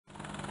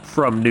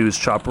From News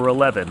Chopper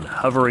 11,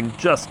 hovering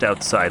just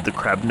outside the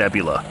Crab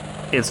Nebula,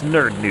 it's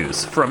nerd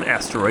news from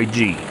Asteroid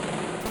G.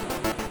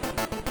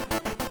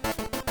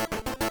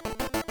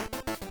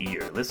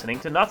 You're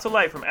listening to Not So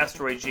Live from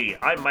Asteroid G.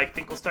 I'm Mike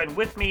Finkelstein.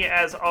 With me,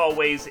 as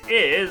always,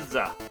 is...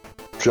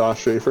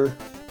 Josh Schaefer.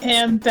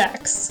 And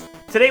Bex.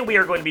 Today we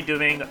are going to be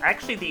doing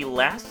actually the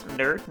last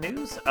nerd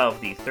news of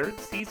the third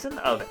season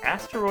of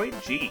Asteroid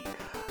G.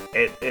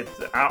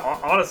 It's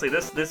honestly,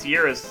 this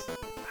year is...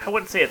 I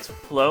wouldn't say it's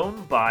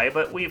flown by,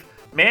 but we've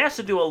managed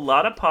to do a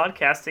lot of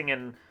podcasting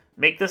and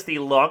make this the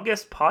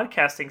longest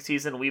podcasting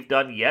season we've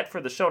done yet for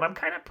the show, and I'm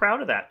kind of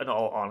proud of that, in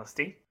all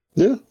honesty.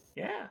 Yeah.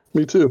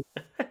 Me too.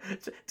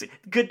 It's a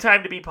good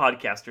time to be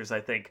podcasters,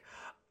 I think.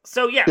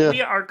 So yeah, we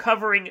are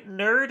covering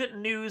nerd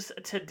news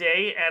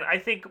today, and I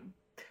think,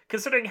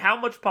 considering how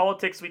much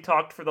politics we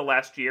talked for the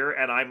last year,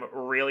 and I'm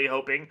really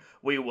hoping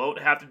we won't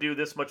have to do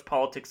this much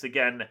politics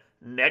again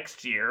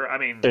next year. I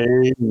mean,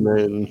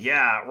 amen.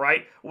 Yeah,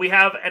 right? We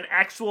have an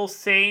actual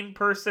sane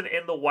person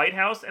in the White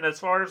House, and as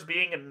far as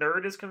being a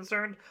nerd is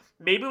concerned,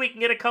 maybe we can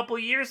get a couple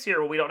years here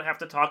where we don't have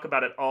to talk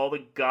about it all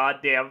the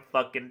goddamn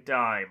fucking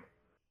time.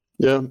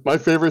 Yeah, my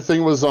favorite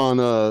thing was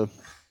on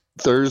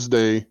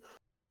Thursday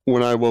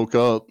when I woke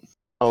up.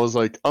 I was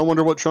like, I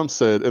wonder what Trump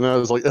said. And I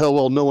was like, oh,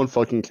 well, no one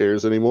fucking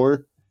cares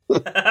anymore.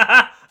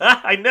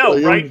 I know,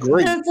 like, right?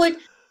 Great. It's like,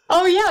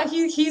 oh yeah,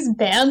 he's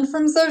banned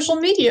from social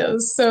media,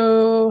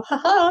 so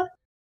haha.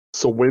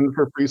 So win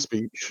for free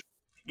speech.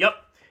 Yep.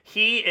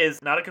 He is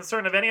not a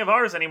concern of any of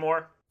ours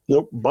anymore.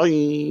 Nope.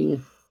 Bye.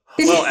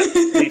 Well, at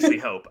least we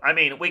hope. I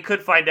mean, we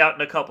could find out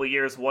in a couple of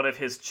years one of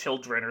his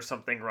children or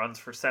something runs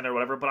for Senate or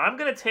whatever, but I'm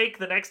going to take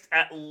the next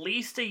at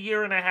least a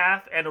year and a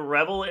half and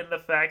revel in the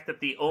fact that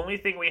the only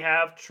thing we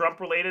have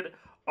Trump-related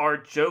are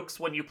jokes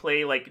when you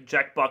play, like,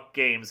 Jackbox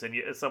games and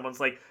someone's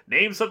like,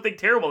 name something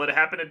terrible that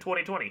happened in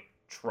 2020.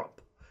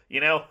 Trump. You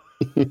know?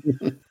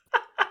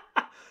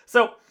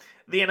 So,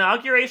 the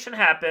inauguration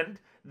happened.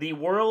 The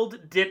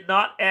world did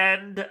not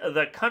end.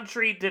 The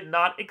country did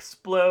not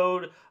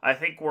explode. I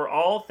think we're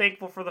all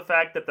thankful for the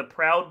fact that the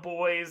Proud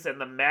Boys and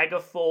the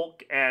MAGA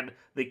folk and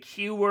the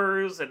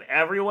Qers and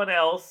everyone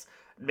else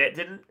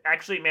didn't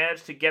actually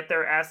manage to get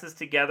their asses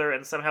together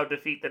and somehow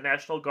defeat the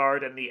National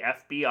Guard and the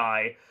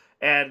FBI.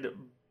 And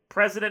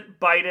President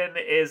Biden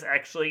is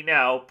actually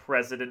now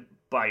President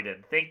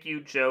Biden. Thank you,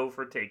 Joe,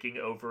 for taking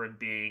over and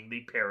being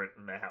the parent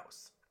in the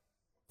house.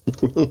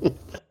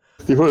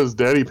 He put his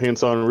daddy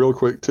pants on real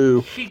quick,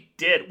 too. He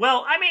did.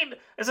 Well, I mean,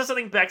 this is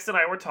something Bex and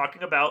I were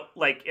talking about,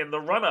 like, in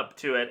the run-up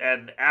to it,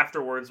 and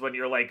afterwards when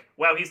you're like,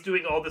 wow, he's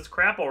doing all this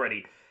crap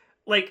already.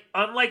 Like,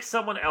 unlike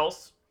someone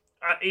else,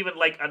 even,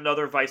 like,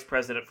 another vice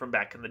president from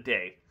back in the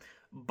day,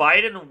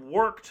 Biden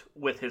worked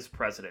with his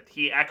president.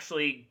 He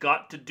actually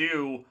got to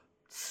do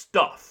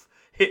stuff.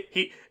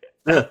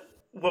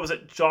 What was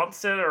it,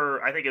 Johnson,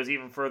 or I think it was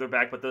even further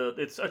back, but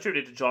it's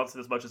attributed to Johnson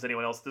as much as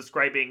anyone else,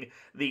 describing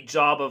the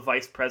job of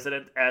vice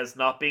president as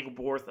not being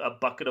worth a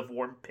bucket of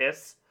warm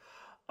piss.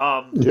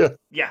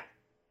 Yeah.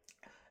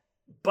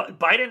 But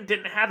Biden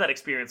didn't have that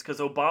experience because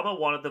Obama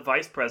wanted the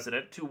vice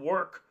president to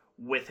work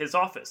with his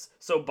office.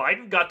 So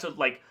Biden got to,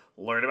 like,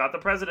 learn about the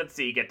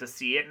presidency, get to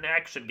see it in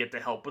action, get to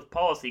help with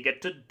policy,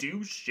 get to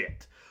do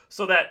shit.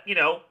 So that, you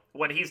know,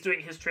 when he's doing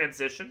his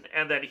transition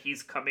and then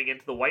he's coming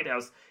into the White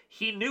House,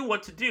 he knew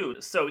what to do.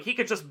 So he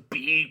could just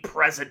be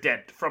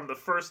president from the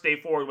first day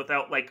forward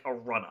without, like, a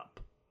run-up.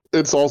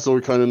 It's also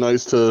kind of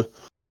nice to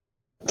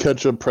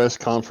catch a press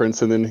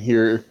conference and then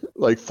hear,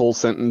 like, full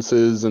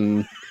sentences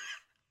and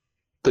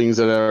things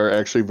that are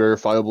actually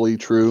verifiably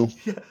true.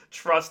 Yeah,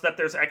 trust that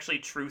there's actually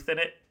truth in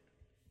it.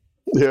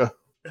 Yeah.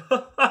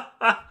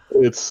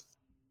 It's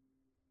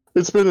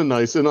been a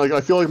nice, and, like,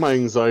 I feel like my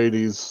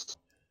anxiety's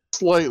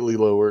slightly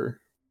lower.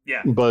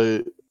 Yeah.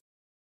 But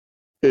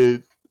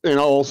it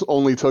also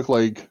only took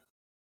like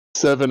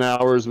 7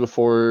 hours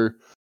before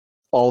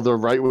all the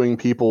right-wing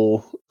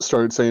people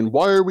started saying,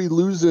 why are we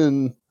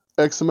losing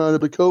X amount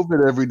of the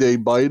COVID every day,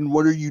 Biden?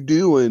 What are you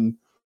doing?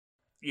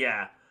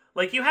 Yeah.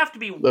 Like, you have to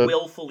be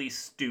willfully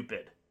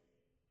stupid.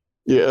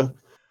 Yeah.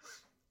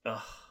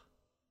 Ugh.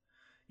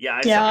 Yeah,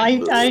 I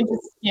just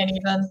can't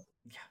even.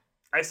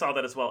 I saw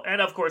that as well. And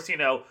of course, you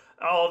know,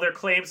 all their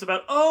claims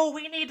about, oh,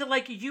 we need to,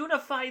 like,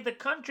 unify the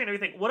country and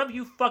everything. What have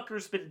you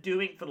fuckers been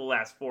doing for the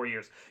last 4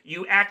 years?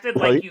 You acted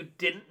like you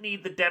didn't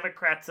need the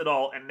Democrats at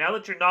all, and now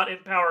that you're not in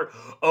power,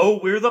 oh,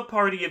 we're the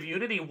party of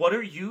unity. What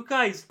are you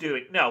guys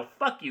doing? No,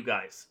 fuck you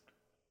guys.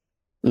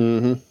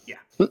 Mm-hmm.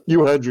 Yeah.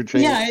 You had your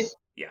chance.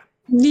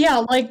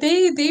 Yeah, like,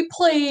 they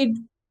played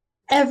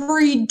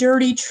every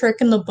dirty trick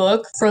in the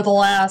book for the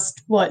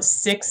last,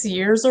 6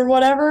 years or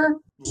whatever?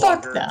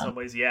 Longer Fuck them. in some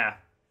ways, yeah.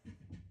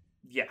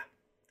 Yeah.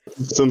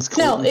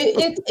 No,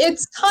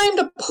 it's kind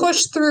of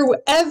pushed through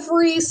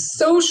every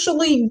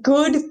socially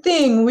good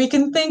thing we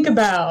can think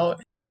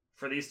about.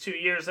 For these 2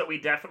 years that we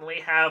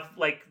definitely have,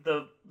 like,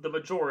 the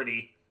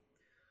majority.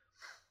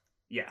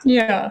 Yeah.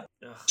 Yeah.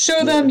 Ugh.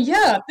 Show them,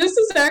 this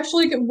is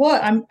actually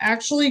what? I'm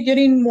actually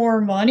getting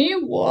more money?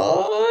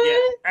 What?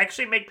 Yeah,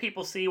 actually make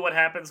people see what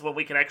happens when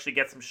we can actually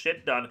get some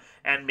shit done,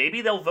 and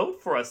maybe they'll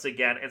vote for us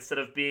again instead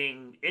of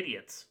being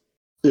idiots.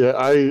 Yeah,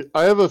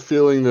 I have a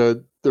feeling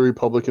that the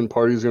Republican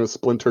Party is going to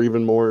splinter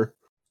even more.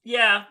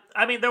 Yeah,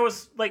 I mean, there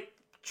was, like,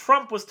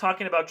 Trump was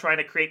talking about trying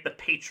to create the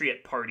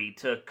Patriot Party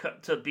to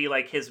be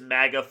like his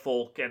MAGA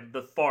folk and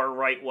the far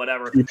right,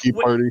 whatever. PP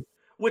Party.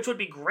 Which would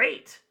be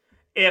great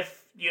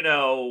if, you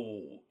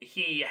know,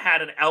 he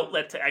had an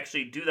outlet to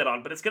actually do that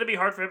on. But it's going to be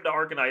hard for him to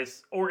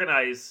organize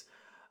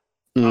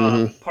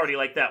party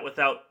like that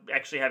without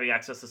actually having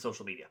access to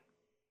social media.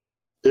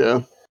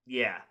 Yeah.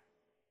 Yeah.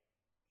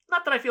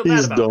 Not that I feel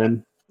He's bad about dumb.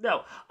 that.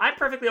 No, I'm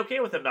perfectly okay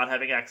with him not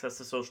having access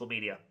to social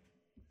media.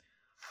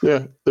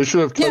 Yeah, they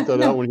should have cut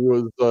that out when he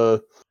was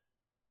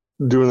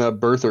doing that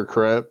birther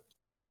crap.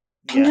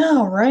 I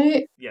know,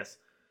 right? Yes.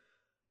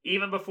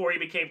 Even before he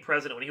became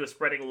president, when he was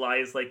spreading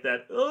lies like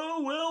that,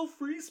 oh, well,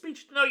 free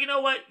speech. No, you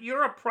know what?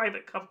 You're a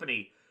private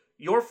company.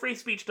 Your free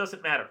speech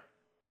doesn't matter.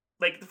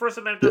 Like, the First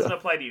Amendment doesn't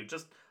apply to you.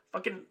 Just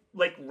fucking,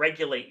 like,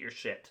 regulate your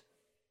shit.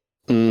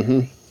 Mm-hmm.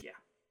 Yeah.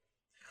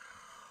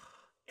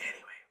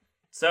 Anyway.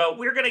 So,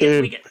 we're gonna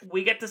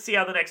we get to see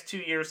how the next 2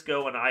 years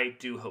go, and I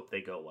do hope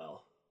they go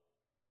well.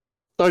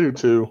 I do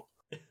too.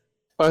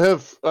 I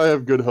have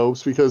good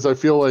hopes because I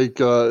feel like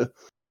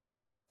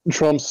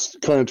Trump's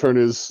kind of turned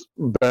his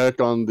back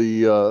on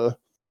the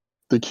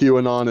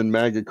QAnon and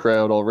MAGA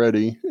crowd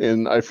already,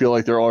 and I feel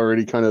like they're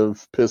already kind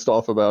of pissed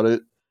off about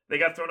it. They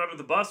got thrown under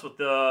the bus with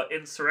the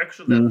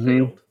insurrection that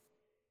failed.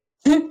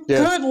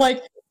 Good,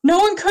 like, no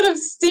one could have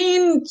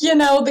seen,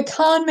 the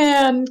con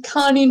man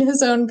conning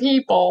his own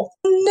people.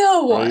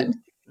 No one. Right.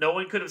 No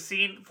one could have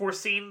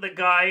foreseen the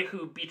guy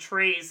who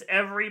betrays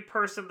every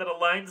person that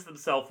aligns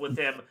themselves with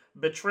him,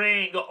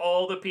 betraying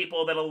all the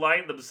people that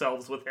align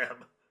themselves with him.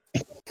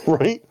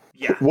 Right?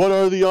 Yeah. What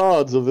are the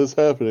odds of this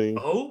happening?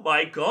 Oh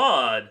my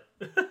god.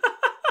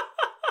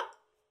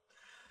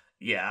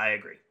 Yeah, I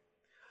agree.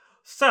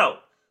 So,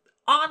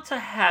 on to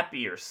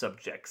happier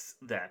subjects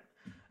then.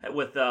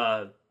 With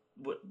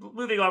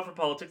moving on from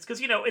politics,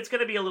 because it's going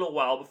to be a little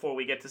while before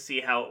we get to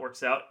see how it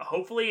works out.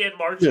 Hopefully in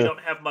March we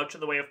don't have much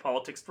in the way of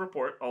politics to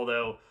report,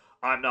 although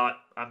I'm not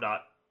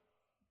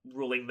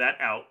ruling that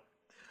out.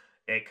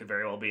 It could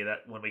very well be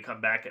that when we come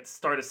back at the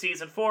start of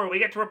season 4 we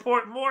get to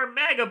report more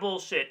MAGA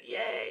bullshit.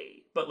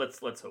 Yay. But let's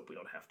hope we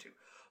don't have to.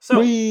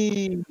 So,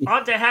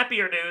 on to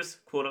happier news,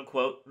 quote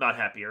unquote. Not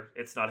happier.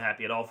 It's not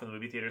happy at all for the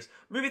movie theaters.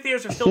 Movie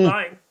theaters are still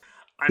dying.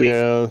 I mean,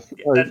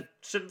 that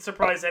shouldn't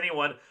surprise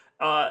anyone.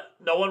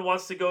 No one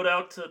wants to go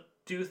out to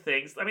do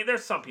things. I mean,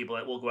 there's some people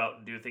that will go out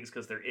and do things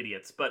because they're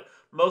idiots, but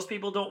most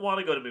people don't want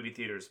to go to movie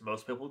theaters.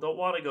 Most people don't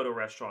want to go to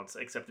restaurants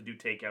except to do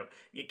takeout.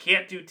 You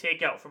can't do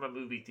takeout from a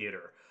movie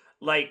theater.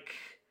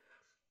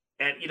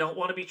 And you don't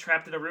want to be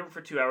trapped in a room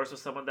for 2 hours with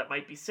someone that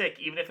might be sick,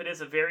 even if it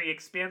is a very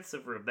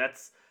expansive room. That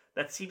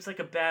seems like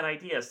a bad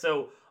idea.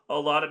 So a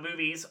lot of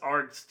movies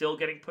are still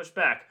getting pushed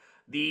back.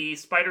 The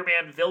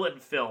Spider-Man villain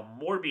film,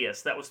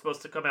 Morbius, that was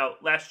supposed to come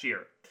out last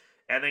year,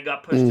 and then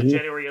got pushed to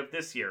January of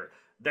this year,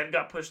 then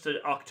got pushed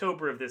to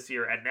October of this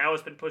year, and now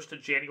has been pushed to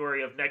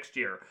January of next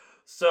year.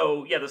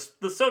 So, yeah,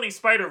 the Sony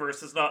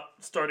Spider-Verse is not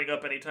starting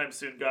up anytime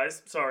soon,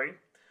 guys. Sorry.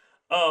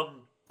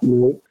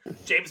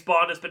 James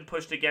Bond has been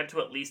pushed again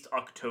to at least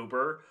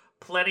October.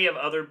 Plenty of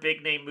other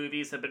big-name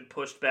movies have been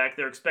pushed back.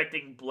 They're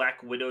expecting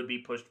Black Widow to be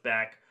pushed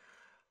back.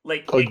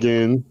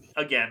 Again.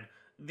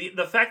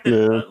 The fact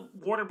that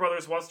Warner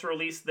Brothers wants to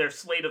release their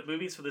slate of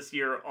movies for this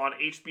year on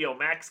HBO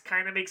Max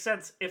kind of makes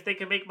sense. If they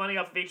can make money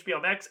off of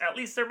HBO Max, at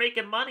least they're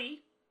making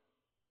money.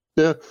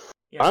 Yeah.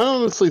 I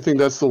honestly think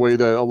that's the way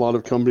that a lot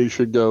of companies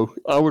should go.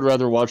 I would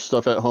rather watch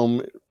stuff at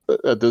home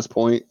at this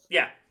point.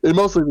 Yeah. And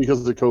mostly because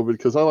of the COVID,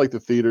 because I like the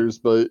theaters,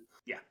 but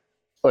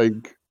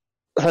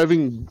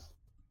having,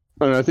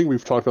 and I think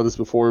we've talked about this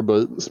before,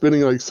 but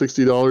spending like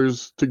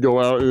 $60 to go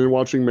out and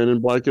watching Men in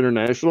Black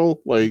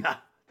International, that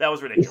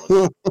was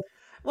ridiculous.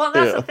 Well,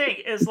 that's the thing,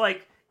 is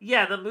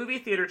the movie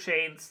theater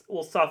chains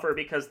will suffer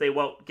because they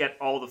won't get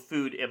all the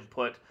food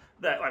input.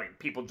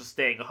 People just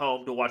staying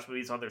home to watch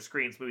movies on their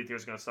screens, movie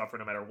theaters are going to suffer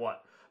no matter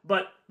what.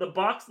 But the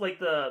box,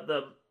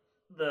 the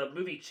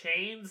movie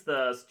chains,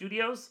 the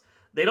studios,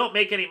 they don't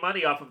make any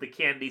money off of the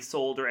candy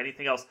sold or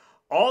anything else.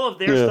 All of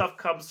their stuff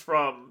comes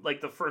from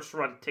the first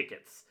run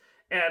tickets.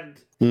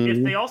 And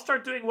if they all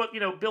start doing what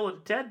Bill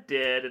and Ted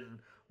did and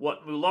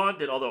what Mulan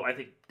did, although I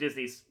think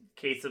Disney's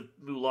case of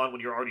Mulan,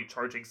 when you're already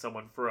charging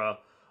someone for a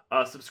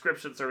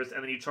subscription service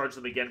and then you charge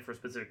them again for a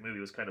specific movie,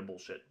 was kind of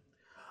bullshit.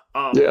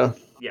 Yeah,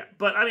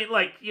 but I mean,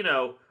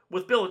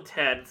 with Bill and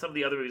Ted and some of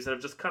the other movies that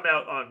have just come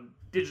out on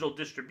digital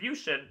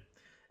distribution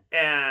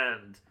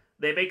and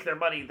they make their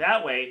money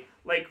that way,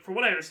 from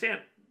what I understand,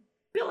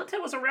 Bill and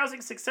Ted was a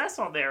rousing success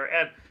on there,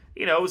 and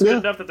it was good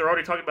enough that they're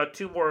already talking about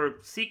 2 more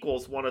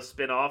sequels, one a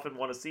spin-off and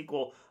one a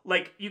sequel.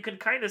 You can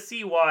kind of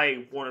see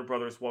why Warner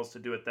Brothers wants to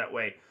do it that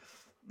way.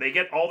 They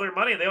get all their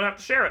money and they don't have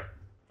to share it.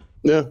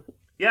 Yeah.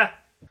 Yeah.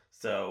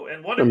 So,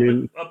 and I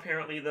mean,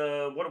 apparently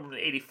the Wonder Woman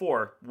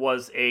 84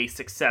 was a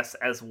success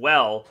as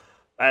well,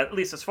 at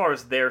least as far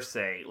as they're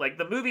saying. Like,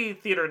 the movie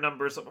theater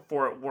numbers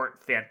for it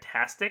weren't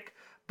fantastic,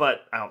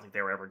 but I don't think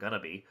they were ever going to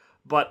be.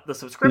 But the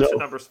subscription no.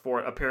 numbers for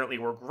it apparently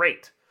were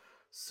great.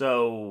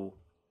 So,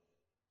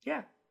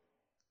 yeah.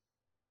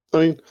 I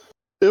mean,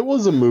 it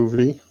was a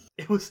movie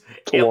It was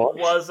to it watch.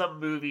 was a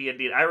movie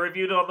indeed. I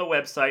reviewed it on the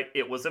website.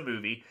 It was a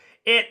movie.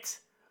 It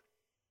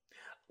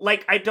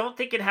like I don't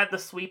think it had the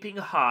sweeping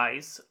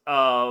highs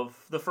of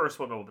the first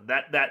one open.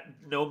 That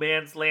no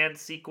man's land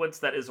sequence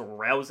that is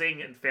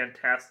rousing and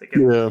fantastic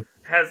and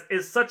Yeah,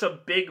 is such a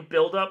big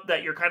build up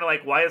that you're kind of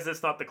like, why is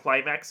this not the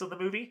climax of the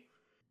movie?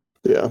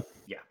 yeah.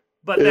 Yeah.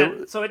 But then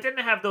It, so it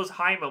didn't have those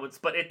high moments,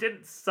 but it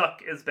didn't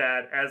suck as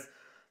bad as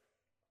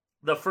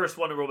the first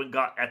Wonder Woman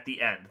got at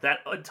the end. That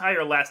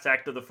entire last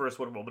act of the first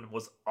Wonder Woman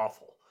was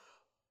awful.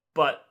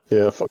 But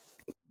yeah, fuck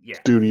yeah.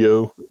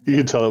 studio. You Yeah.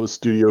 can tell it was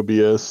studio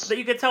BS. So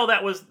you could tell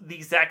that was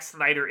the Zack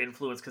Snyder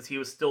influence because he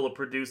was still a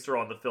producer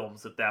on the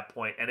films at that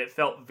point, and it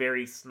felt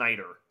very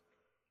Snyder.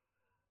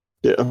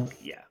 Yeah.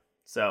 Yeah.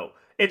 So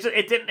it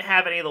didn't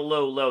have any of the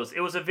low lows. It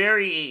was a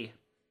very,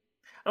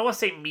 I don't want to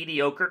say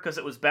mediocre because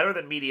it was better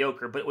than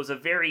mediocre, but it was a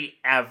very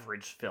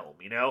average film,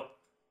 you know?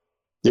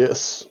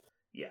 Yes.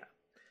 Yeah.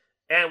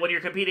 And when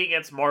you're competing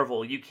against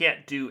Marvel, you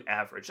can't do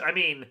average. I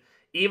mean,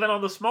 even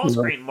on the small No.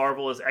 screen,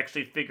 Marvel is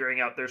actually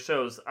figuring out their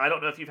shows. I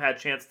don't know if you've had a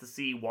chance to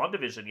see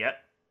WandaVision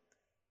yet.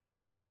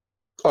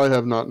 I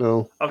have not,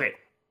 no. Okay,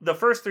 the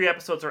first 3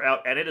 episodes are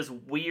out, and it is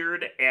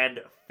weird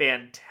and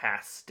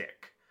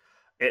fantastic.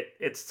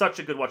 It's such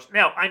a good watch.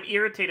 Now, I'm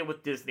irritated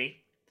with Disney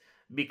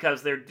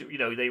because they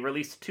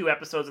released 2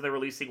 episodes and they're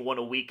releasing one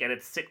a week, and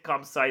it's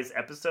sitcom size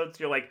episodes.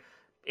 You're like,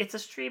 it's a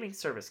streaming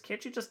service.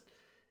 Can't you just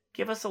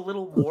give us a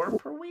little more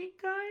per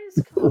week,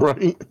 guys? Come on.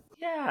 Right?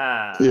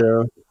 Yeah.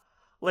 Yeah.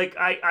 Like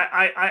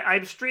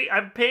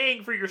I'm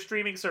paying for your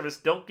streaming service.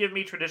 Don't give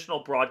me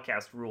traditional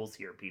broadcast rules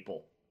here,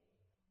 people.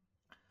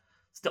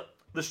 Still,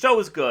 the show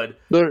is good.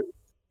 There.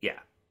 Yeah.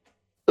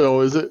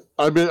 Oh, is it?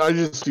 I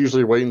just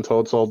usually wait until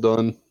it's all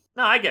done.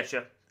 No, I get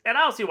you, and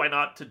I don't see why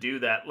not to do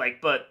that.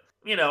 But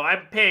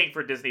I'm paying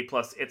for Disney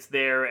Plus. It's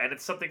there, and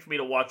it's something for me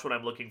to watch when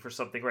I'm looking for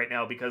something right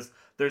now because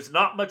there's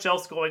not much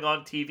else going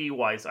on TV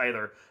wise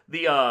either.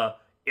 The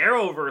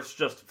Arrowverse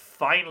just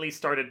finally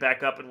started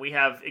back up, and we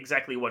have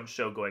exactly one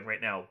show going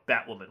right now,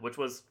 Batwoman, which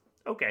was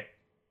okay.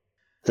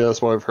 Yeah,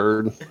 that's what I've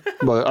heard.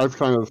 But I've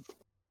kind of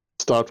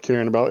stopped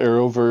caring about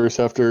Arrowverse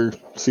after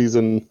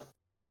season,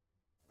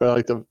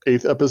 like the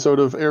 8th episode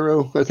of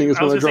Arrow, I think is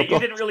I was when I gonna say dropped you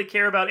off. didn't really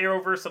care about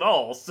Arrowverse at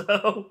all,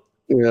 so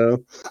Yeah.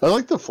 I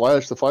like The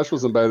Flash. The Flash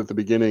wasn't bad at the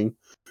beginning,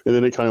 and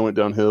then it kind of went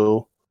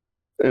downhill.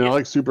 And Yeah. I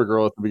like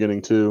Supergirl at the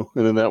beginning, too,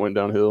 and then that went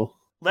downhill.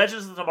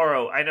 Legends of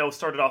Tomorrow, I know,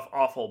 started off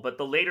awful, but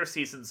the later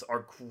seasons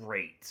are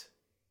great.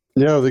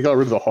 Yeah, they got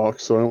rid of the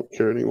Hawks, so I don't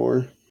care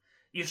anymore.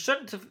 You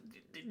shouldn't have.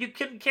 You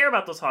couldn't care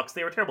about those Hawks.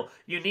 They were terrible.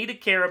 You need to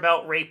care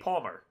about Ray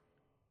Palmer.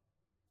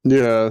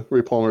 Yeah,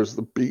 Ray Palmer's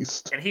the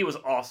beast. And he was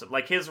awesome.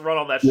 Like, his run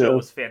on that show Yeah.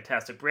 was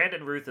fantastic.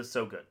 Brandon Ruth is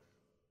so good.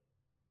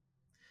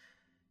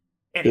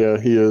 Anyway, Yeah,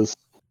 he is.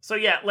 so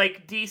yeah,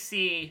 like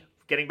DC,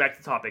 getting back to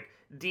the topic,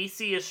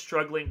 DC is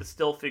struggling to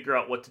still figure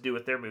out what to do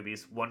with their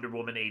movies. Wonder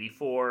Woman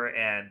 84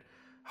 and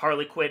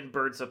Harley Quinn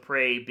Birds of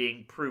Prey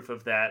being proof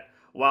of that.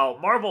 While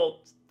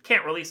Marvel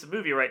can't release a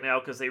movie right now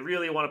because they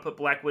really want to put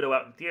Black Widow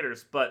out in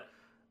theaters, but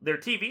their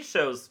TV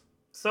shows,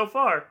 so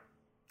far,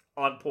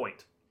 on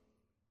point.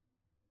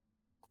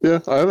 Yeah,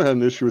 I haven't had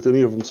an issue with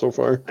any of them so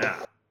far.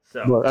 Yeah.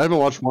 So But I haven't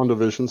watched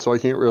WandaVision, so I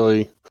can't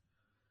really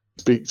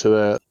speak to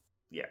that.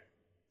 yeah.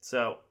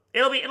 So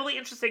it'll be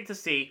interesting to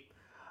see.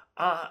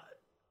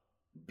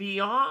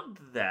 Beyond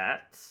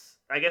that,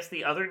 I guess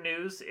the other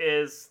news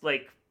is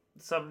like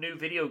some new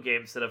video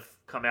games that have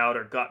come out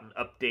or gotten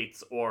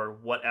updates or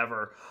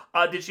whatever.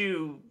 Did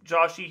you,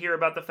 Josh, you hear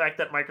about the fact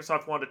that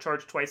Microsoft wanted to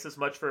charge twice as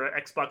much for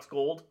Xbox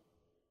Gold?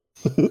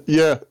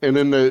 Yeah, and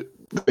then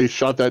they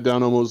shot that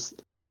down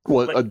almost,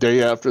 Like- a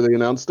day after they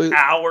announced it?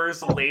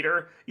 Hours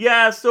later.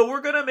 Yeah, so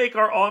we're going to make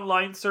our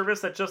online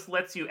service that just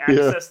lets you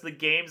access the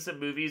games and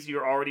movies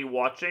you're already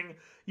watching.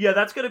 Yeah,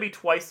 that's going to be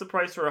twice the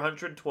price for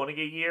 $120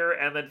 a year.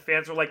 And then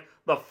fans are like,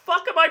 the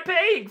fuck am I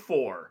paying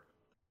for?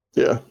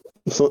 Yeah.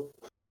 So,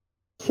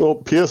 well,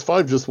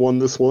 PS5 just won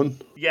this one.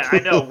 Yeah, I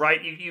know,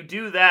 right? You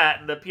do that,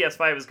 and the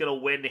PS5 is going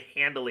to win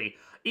handily.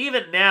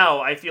 Even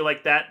now, I feel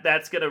like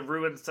that's going to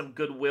ruin some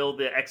goodwill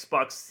the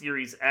Xbox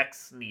Series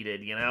X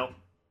needed, you know?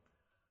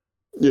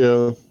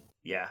 Yeah.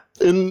 Yeah.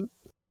 And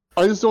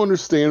I just don't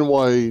understand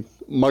why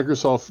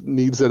Microsoft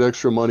needs that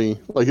extra money.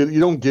 Like, you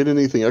don't get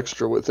anything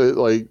extra with it.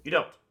 Like, You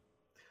don't.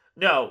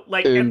 No,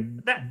 like,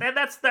 and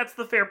that's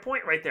the fair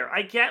point right there.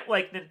 I get,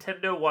 like,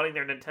 Nintendo wanting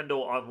their Nintendo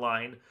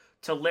Online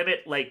to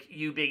limit, like,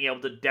 you being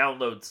able to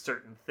download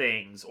certain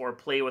things or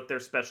play with their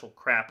special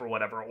crap or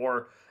whatever,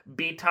 or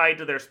be tied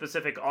to their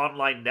specific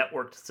online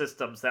networked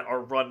systems that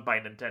are run by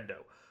Nintendo.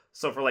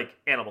 So for, like,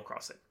 Animal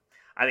Crossing.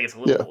 I think it's a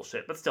little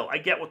bullshit, but still, I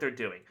get what they're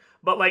doing.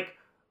 But, like,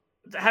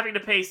 having to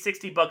pay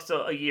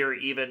 $60 a year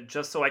even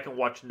just so I can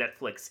watch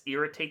Netflix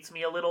irritates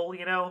me a little,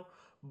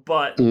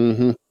 But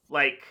Mm-hmm.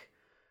 like,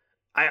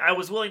 I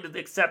was willing to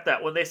accept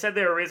that when they said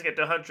they were raising it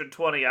to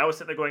 120. I was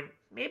sitting there going,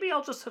 maybe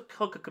I'll just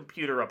hook a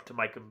computer up to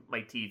my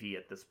TV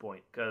at this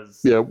point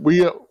because Yeah,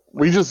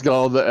 we just got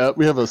all the app.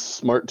 We have a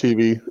smart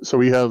TV, so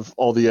we have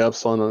all the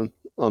apps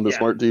on the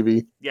smart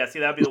TV. Yeah, see,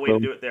 that'd be the way to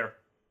do it there.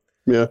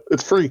 Yeah,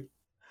 it's free.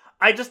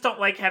 I just don't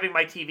like having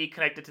my TV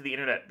connected to the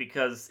internet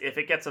because if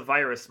it gets a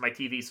virus, my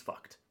TV's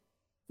fucked.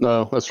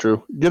 No, that's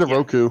true. Get a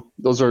Roku.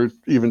 Those are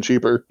even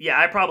cheaper. Yeah,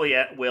 I probably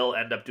will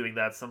end up doing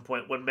that at some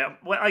point. When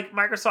like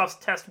Microsoft's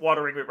test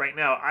watering it right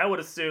now, I would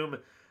assume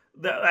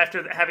that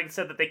after having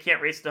said that they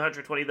can't raise it to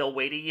 120, they'll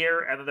wait a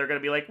year, and then they're going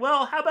to be like,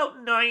 well, how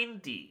about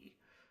 90?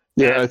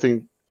 Yeah,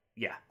 And,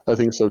 I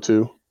think so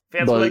too.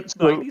 Fans are like,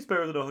 90's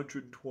better than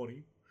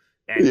 120.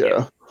 And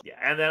yeah,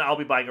 and then I'll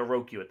be buying a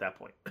Roku at that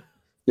point.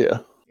 Yeah.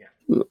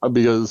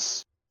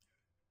 Because,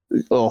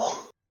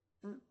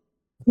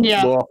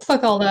 Yeah,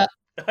 fuck all that.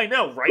 I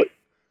know, right?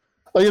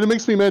 Like, it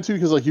makes me mad too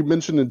because, like you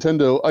mentioned,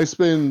 Nintendo. I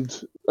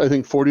spend, I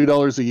think,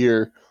 $40 a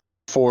year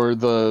for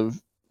the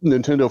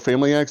Nintendo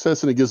Family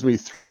Access, and it gives me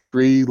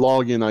 3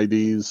 login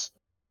IDs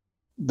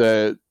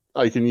that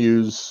I can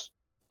use,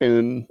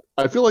 and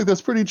I feel like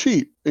that's pretty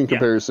cheap in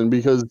comparison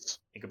because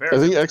I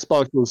think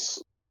Xbox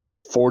was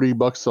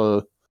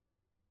 $40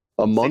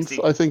 a month.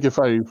 60. I think if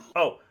I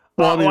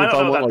I don't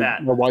know about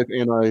that. My wife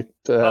and I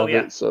to have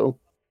it, so.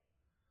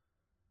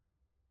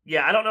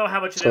 Yeah, I don't know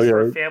how much it is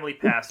for a family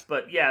pass,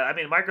 but yeah, I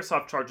mean,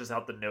 Microsoft charges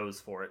out the nose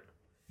for it.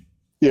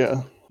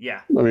 Yeah.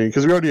 Yeah. I mean,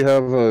 because we already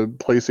have a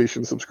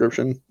PlayStation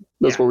subscription.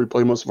 That's what we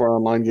play most of our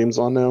online games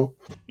on now.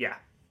 Yeah.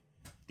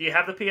 Do you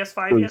have the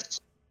PS5 yet?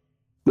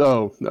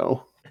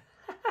 No.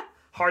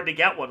 Hard to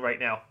get one right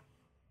now.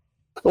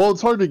 Well,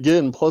 it's hard to get,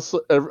 and plus,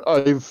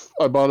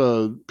 I bought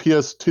a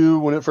PS2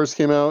 when it first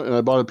came out, and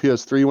I bought a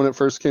PS3 when it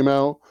first came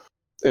out,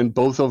 and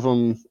both of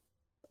them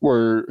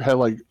had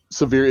like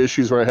severe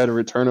issues where I had to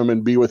return them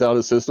and be without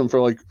a system for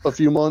like a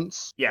few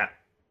months. Yeah.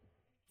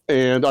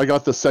 And I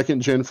got the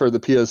second gen for the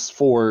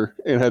PS4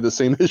 and had the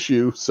same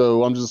issue,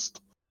 so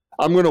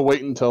I'm gonna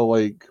wait until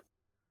like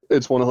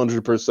it's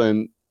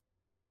 100%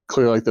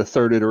 clear, like the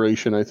third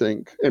iteration, I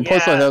think. And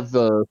plus, I have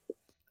the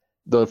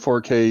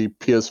 4K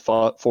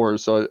PS4,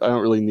 so I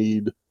don't really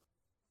need.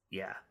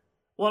 Yeah.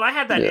 Well, I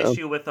had that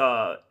issue with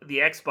the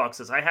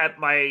Xboxes. I had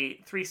my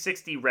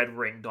 360 red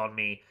ringed on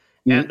me,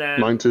 and then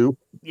mine too.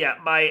 Yeah,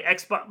 my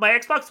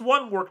Xbox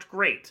One worked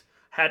great.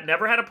 Had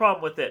never had a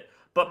problem with it,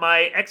 but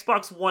my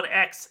Xbox One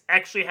X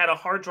actually had a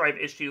hard drive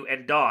issue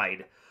and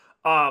died.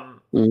 And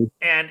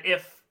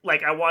if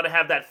like I want to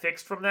have that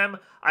fixed from them,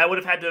 I would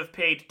have had to have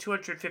paid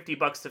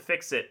 $250 to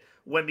fix it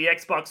when the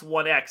Xbox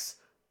One X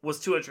was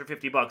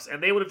 $250,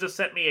 and they would have just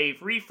sent me a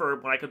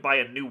refurb when I could buy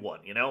a new one,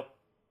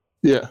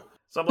 Yeah.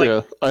 So I'm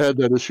like, I had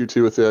that issue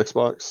too with the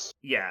Xbox.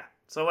 Yeah.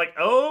 So I'm like,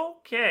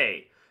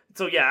 okay.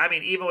 So yeah, I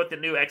mean, even with the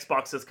new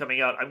Xboxes coming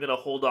out, I'm gonna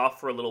hold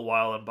off for a little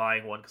while on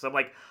buying one because I'm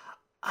like,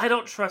 I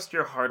don't trust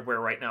your hardware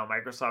right now,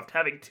 Microsoft.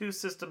 Having 2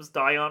 systems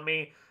die on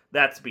me,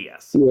 that's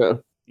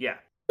BS. Yeah.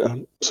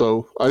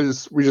 So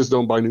we just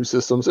don't buy new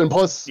systems, and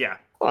plus, I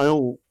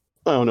don't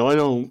know. I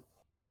don't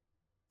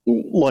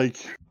like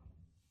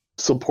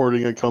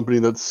supporting a company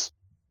it's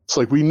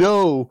like, we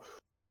know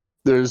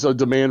there's a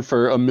demand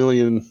for 1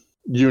 million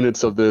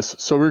units of this,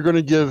 so we're going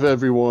to give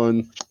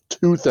everyone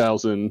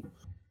 2,000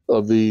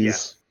 of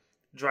these.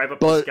 Drive up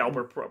the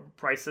scalper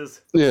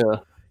prices. Yeah.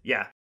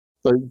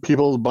 Like,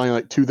 people buying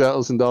like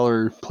 $2,000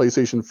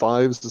 PlayStation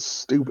 5s is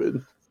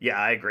stupid. Yeah,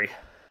 I agree.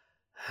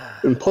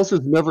 And plus,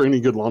 there's never any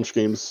good launch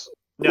games.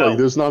 No. Like,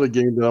 there's not a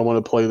game that I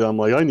want to play that I'm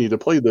like, I need to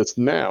play this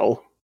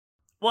now.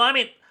 Well, I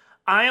mean,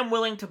 I am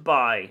willing to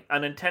buy a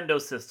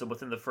Nintendo system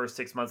within the first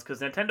 6 months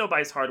because Nintendo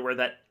buys hardware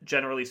that,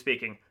 generally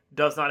speaking,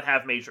 does not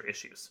have major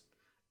issues.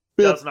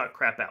 Does not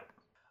crap out.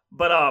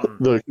 But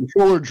the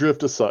controller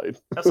drift aside.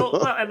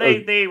 And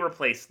they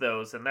replace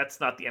those, and that's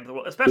not the end of the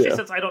world. Especially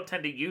since I don't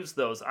tend to use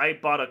those. I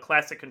bought a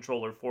classic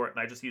controller for it, and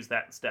I just use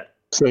that instead.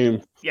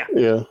 Same.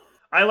 Yeah.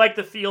 I like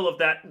the feel of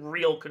that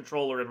real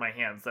controller in my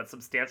hands, that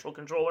substantial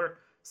controller.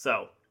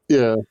 So.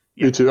 Yeah.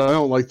 Me too. I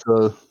don't like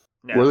the.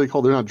 No. What are they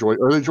called? They're not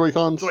Are they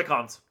Joy-Cons?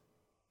 Joy-Cons.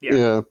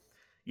 Yeah.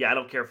 Yeah, I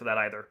don't care for that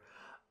either.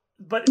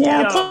 But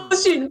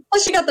plus you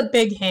got the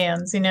big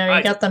hands, you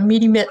got the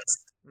meaty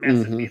mitts.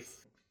 Massive mitts.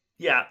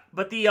 Yeah,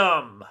 but the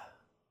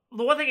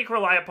one thing you can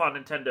rely upon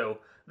Nintendo,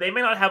 they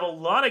may not have a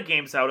lot of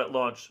games out at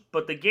launch,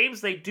 but the games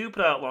they do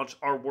put out at launch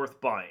are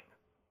worth buying.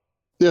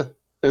 Yeah,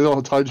 and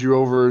they'll tide you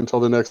over until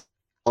the next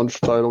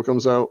launch title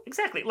comes out.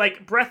 Exactly.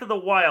 Like Breath of the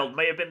Wild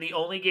may have been the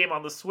only game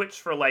on the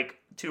Switch for like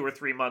 2 or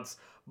 3 months,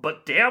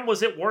 but damn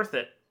was it worth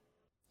it.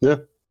 Yeah.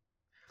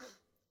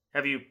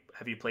 Have you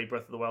played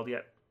Breath of the Wild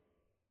yet?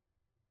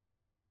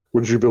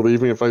 Would you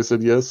believe me if I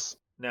said yes?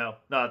 No,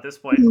 not at this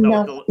point.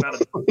 Not the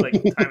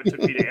time it took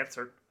me to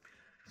answer.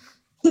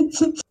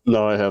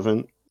 No, I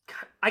haven't.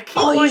 God, I keep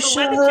wanting to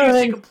lend it to you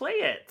so you can play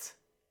it.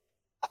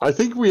 I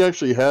think we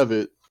actually have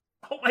it.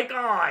 Oh my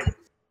god!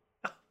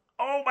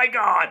 Oh my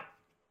god!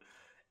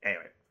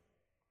 Anyway.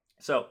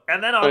 So,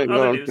 and then I on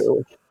other know.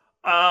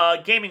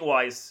 news, gaming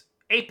wise,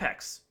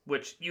 Apex,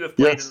 which you have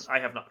played and Yes, I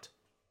have not.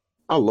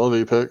 I love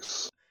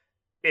Apex.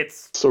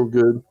 It's So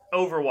good.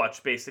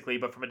 Overwatch basically,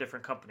 but from a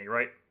different company,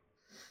 right?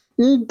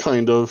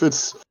 Kind of.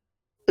 It's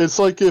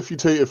like if you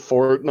take a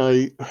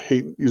Fortnite. I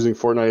hate using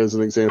Fortnite as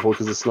an example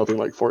because it's nothing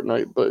like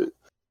Fortnite, but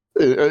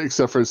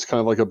except for it's kind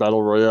of like a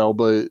battle royale.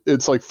 But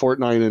it's like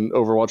Fortnite and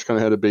Overwatch kind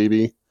of had a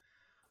baby.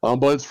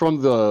 But it's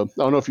from the.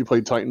 I don't know if you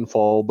played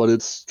Titanfall, but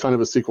it's kind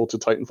of a sequel to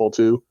Titanfall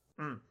 2.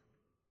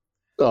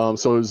 Mm.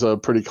 So it's a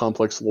pretty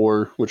complex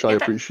lore, which I Yeah,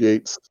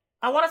 appreciate.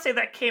 I want to say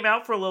that came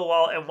out for a little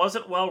while and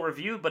wasn't well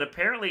reviewed, but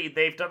apparently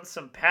they've done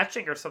some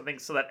patching or something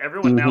so that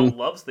everyone now Mm-hmm.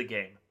 loves the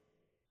game.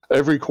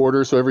 Every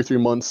quarter, so every 3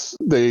 months,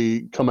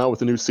 they come out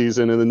with a new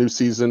season, and the new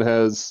season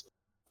has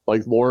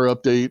like lore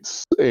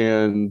updates,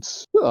 and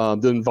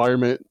the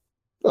environment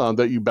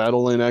that you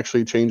battle in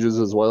actually changes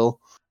as well.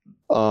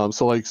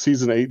 So like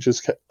season 8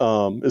 just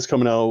is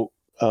coming out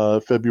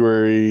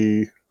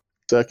February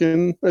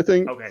 2nd, I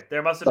think. Okay,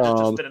 there must have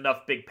just been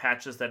enough big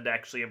patches then to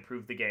actually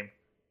improve the game.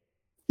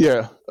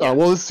 Yeah. Yeah.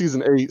 Well, it's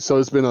season 8, so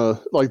it's been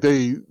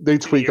they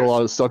tweak a years.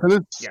 lot of stuff, and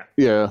it's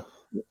yeah.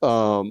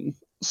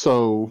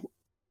 So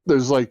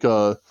there's like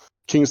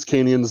Kings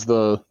Canyon's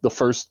the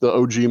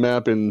OG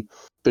map, and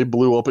they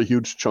blew up a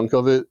huge chunk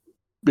of it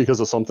because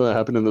of something that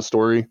happened in the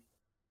story.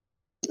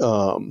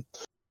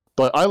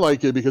 But I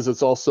like it because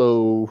it's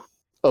also,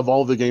 of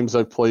all the games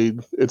I've played,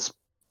 it's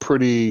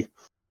pretty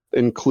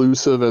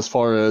inclusive as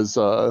far as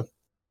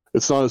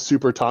it's not a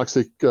super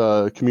toxic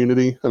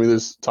community. I mean,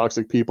 there's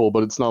toxic people,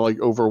 but it's not like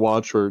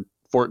Overwatch or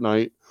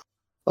Fortnite,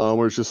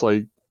 where it's just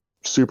like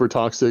super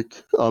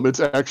toxic. It's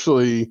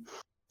actually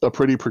a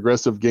pretty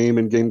progressive game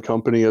and game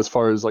company as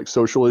far as like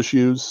social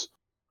issues.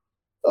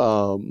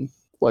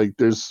 Like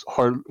there's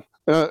I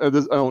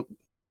don't.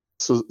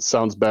 So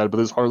sounds bad, but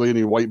there's hardly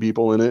any white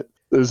people in it.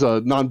 There's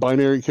a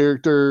non-binary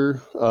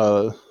character,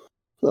 a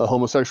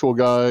homosexual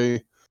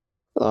guy,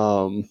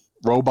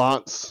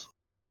 robots.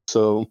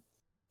 So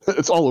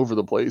it's all over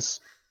the place.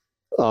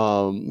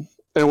 And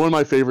one of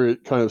my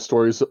favorite kind of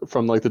stories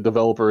from like the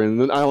developer,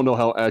 and I don't know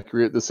how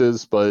accurate this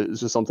is, but it's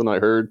just something I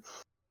heard.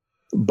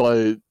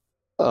 But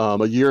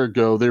a year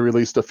ago, they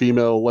released a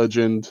female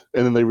legend,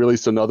 and then they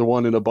released another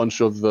one, and a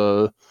bunch of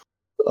the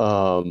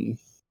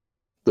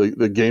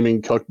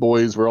gaming cuck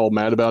boys were all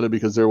mad about it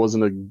because there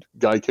wasn't a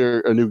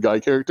new guy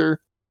character.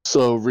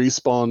 So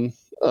Respawn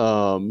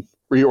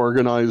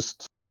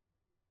reorganized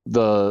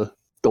the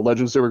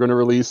legends they were going to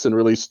release and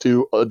released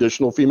 2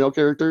 additional female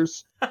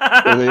characters,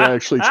 and they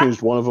actually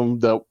changed one of them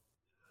that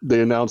they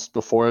announced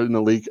before it in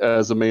the leak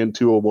as a man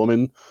to a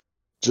woman,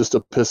 just to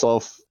piss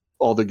off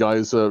all the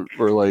guys that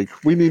were like,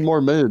 "We need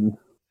more men."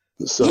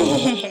 So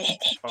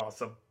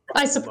awesome.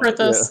 I support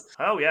this.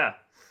 Yeah. Oh yeah,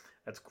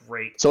 that's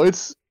great. So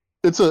it's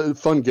a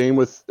fun game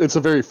it's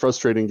a very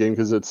frustrating game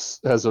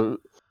because has a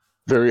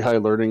very high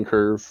learning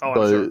curve. Oh,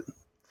 but I'm sure.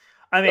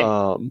 I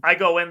mean, I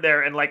go in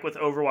there and like with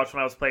Overwatch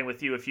when I was playing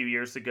with you a few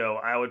years ago,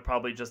 I would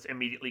probably just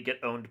immediately get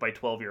owned by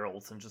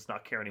 12-year-olds and just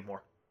not care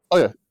anymore. Oh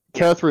yeah.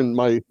 Catherine,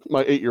 my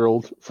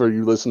 8-year-old, for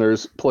you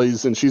listeners,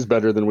 plays and she's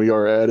better than we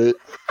are at it.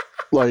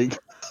 Like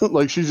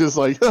she's just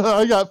like,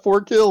 I got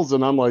 4 kills,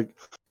 and I'm like,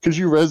 could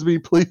you res me,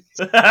 please?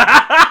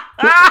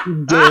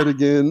 Dead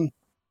again.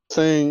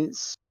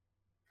 Thanks.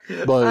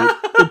 But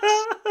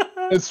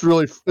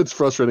it's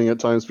frustrating at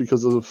times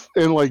because of,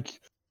 and like,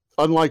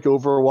 unlike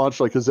Overwatch,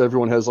 like, because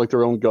everyone has like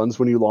their own guns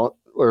when you launch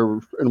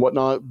and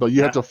whatnot, but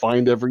you have to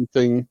find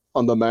everything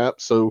on the map.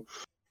 So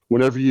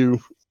whenever you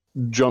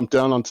jump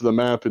down onto the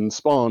map and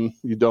spawn,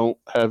 you don't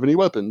have any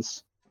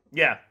weapons.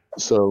 Yeah.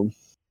 So,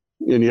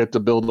 and you have to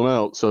build them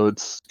out. So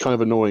it's kind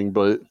of annoying,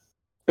 but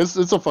it's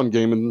a fun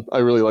game, and I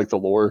really like the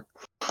lore.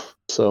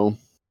 So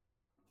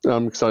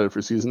I'm excited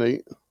for season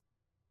 8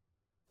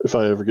 if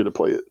I ever get to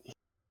play it.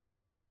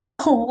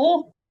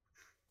 Oh.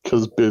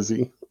 Because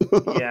busy.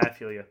 Yeah, I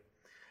feel you.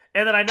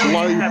 And then I know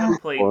you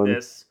haven't played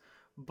this,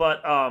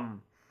 but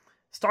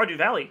Stardew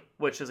Valley,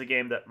 which is a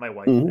game that my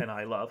wife and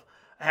I love,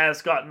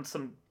 has gotten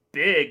some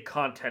big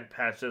content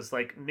patches,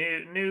 like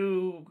a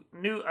new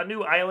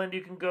island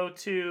you can go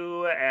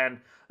to, and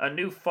a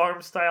new farm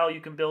style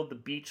you can build, the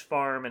beach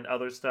farm and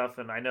other stuff.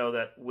 And I know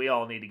that we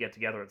all need to get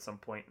together at some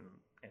point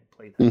and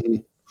play that. Mm-hmm.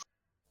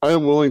 I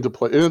am willing to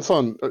play, and it's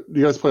on. Do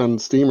you guys play on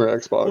Steam or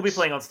Xbox? We'll be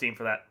playing on Steam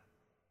for that.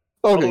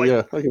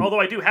 Okay, although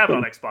I do have it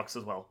on Xbox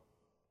as well.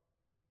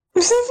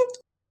 Of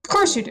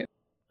course you do.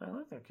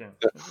 Okay.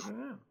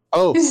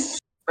 Oh,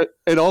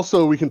 and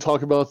also we can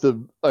talk about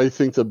I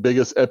think the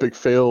biggest epic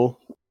fail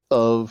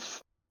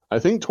of, I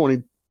think I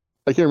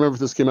can't remember if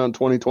this came out in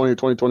 2020 or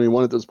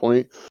 2021 at this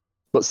point,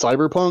 but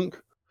Cyberpunk.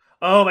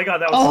 Oh my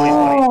god, that was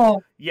 2020.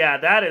 Yeah,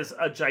 that is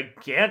a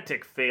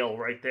gigantic fail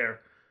right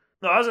there.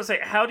 No, I was going to say,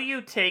 how do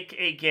you take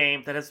a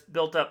game that has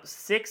built up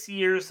 6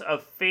 years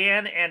of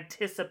fan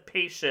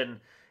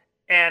anticipation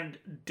and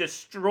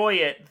destroy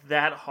it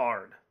that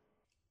hard?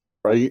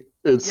 Right?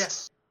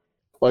 It's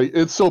like,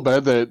 it's so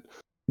bad that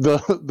the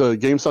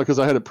GameStop, because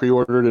I had it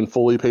pre-ordered and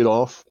fully paid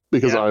off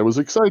because I was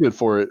excited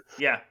for it.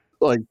 Yeah.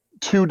 Like,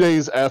 2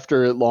 days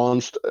after it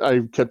launched,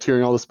 I kept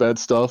hearing all this bad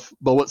stuff.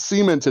 But what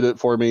cemented it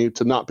for me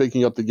to not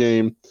picking up the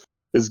game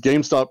is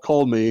GameStop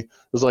called me. It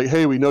was like,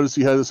 hey, we noticed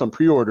you had this on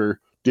pre-order.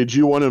 Did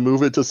you want to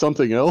move it to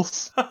something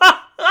else?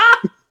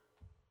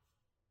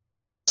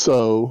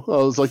 So I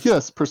was like,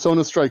 yes,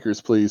 Persona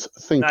Strikers, please.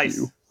 Thank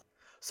you.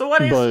 So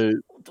what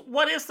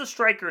is the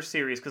Strikers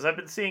series? Because I've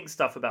been seeing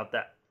stuff about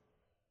that.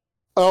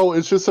 Oh,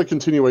 it's just a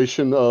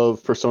continuation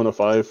of Persona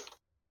 5.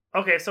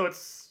 Okay, so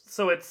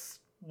it's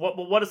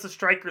what does the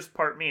Strikers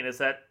part mean? Is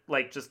that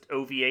like just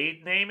OVA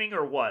naming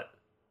or what?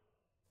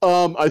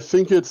 I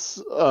think it's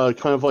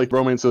kind of like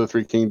Romance of the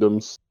Three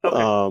Kingdoms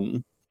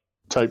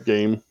type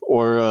game,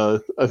 or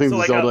I think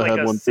so Zelda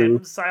had one too.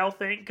 Sim style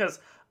thing. Because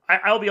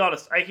I'll be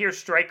honest, I hear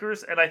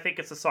Strikers and I think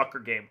it's a soccer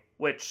game,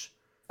 which.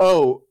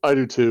 Oh, I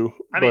do too.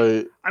 I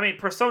mean,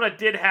 Persona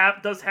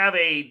does have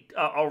a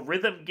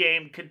rhythm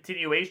game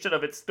continuation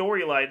of its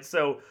storyline,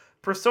 so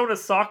Persona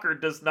Soccer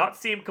does not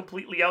seem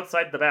completely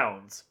outside the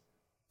bounds.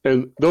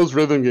 And those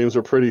rhythm games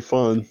are pretty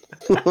fun.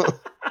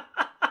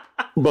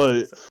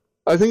 But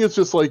I think it's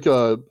just like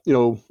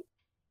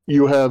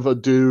you have a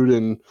dude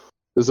and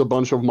there's a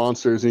bunch of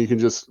monsters and you can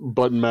just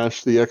button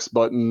mash the X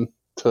button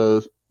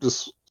to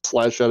just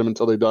slash at them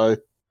until they die.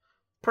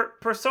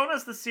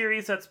 Persona's the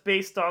series that's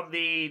based on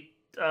the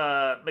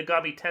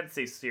Megami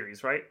Tensei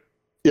series, right?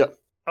 Yeah.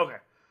 Okay.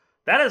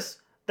 That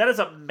is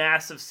a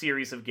massive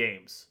series of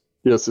games.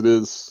 Yes, it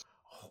is.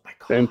 Oh my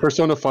god. And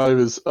Persona 5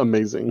 is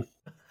amazing.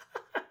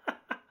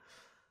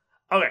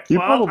 Okay.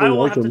 Well, I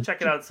will have to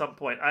check it out at some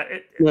point.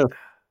 Yeah.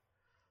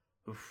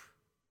 Oof.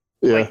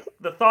 Yeah. Like,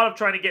 the thought of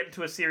trying to get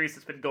into a series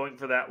that's been going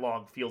for that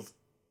long feels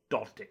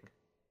daunting.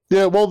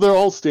 Yeah, well, they're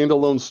all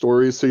standalone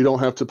stories, so you don't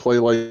have to play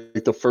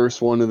like the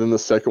first one and then the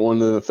second one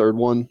and then the third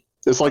one.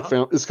 It's like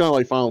it's kind of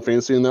like Final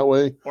Fantasy in that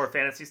way, or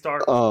Phantasy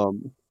Star.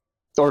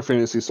 Or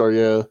Phantasy Star,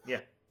 yeah. Yeah.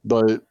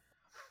 But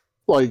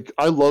like,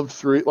 I loved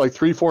 3,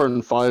 4,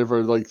 and 5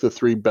 are like the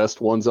 3 best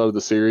ones out of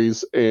the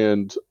series,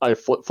 and I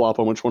flip flop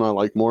on which one I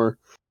like more.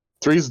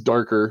 3's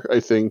darker, I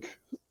think,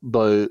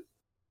 but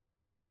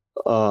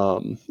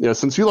yeah,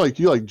 since you like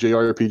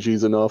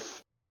JRPGs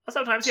enough,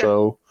 sometimes, yeah.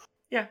 So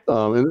yeah,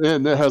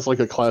 and it has like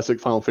a classic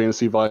Final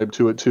Fantasy vibe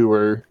to it too,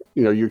 where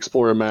you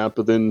explore a map,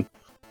 but then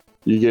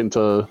you get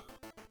into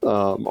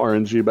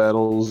RNG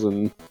battles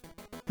and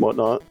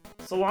whatnot.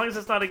 So long as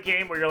it's not a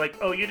game where you're like,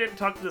 oh, you didn't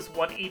talk to this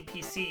one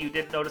NPC you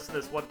didn't notice in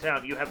this one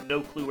town, you have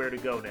no clue where to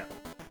go now.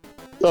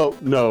 Oh,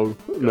 no,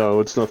 no,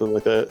 it's nothing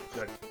like that.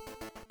 Good.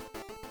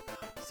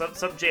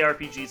 Some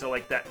JRPGs are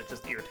like that, and it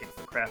just irritates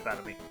the crap out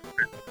of me.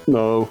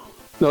 No,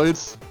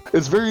 it's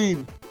very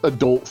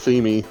adult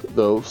themey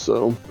though,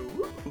 so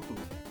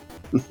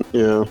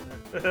yeah.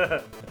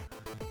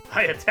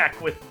 I attack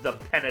with the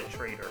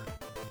Penetrator.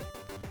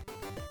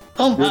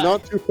 Oh my.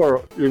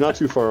 You're not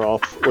too far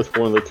off with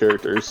one of the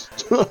characters.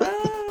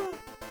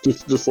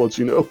 just to let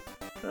you know.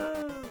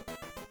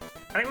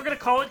 I think we're gonna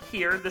call it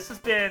here. This has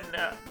been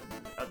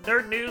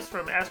Nerd News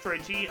from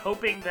Asteroid G,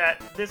 hoping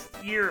that this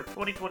year of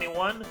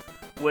 2021,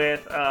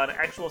 with an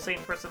actual sane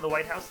person in the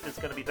White House, is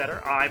gonna be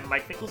better. I'm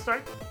Mike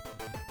Finkelstein.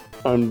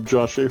 I'm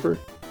Josh Schaefer.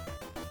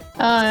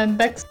 I'm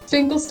Bex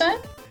Finkelstein.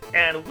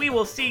 And we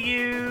will see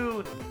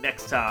you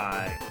next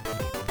time.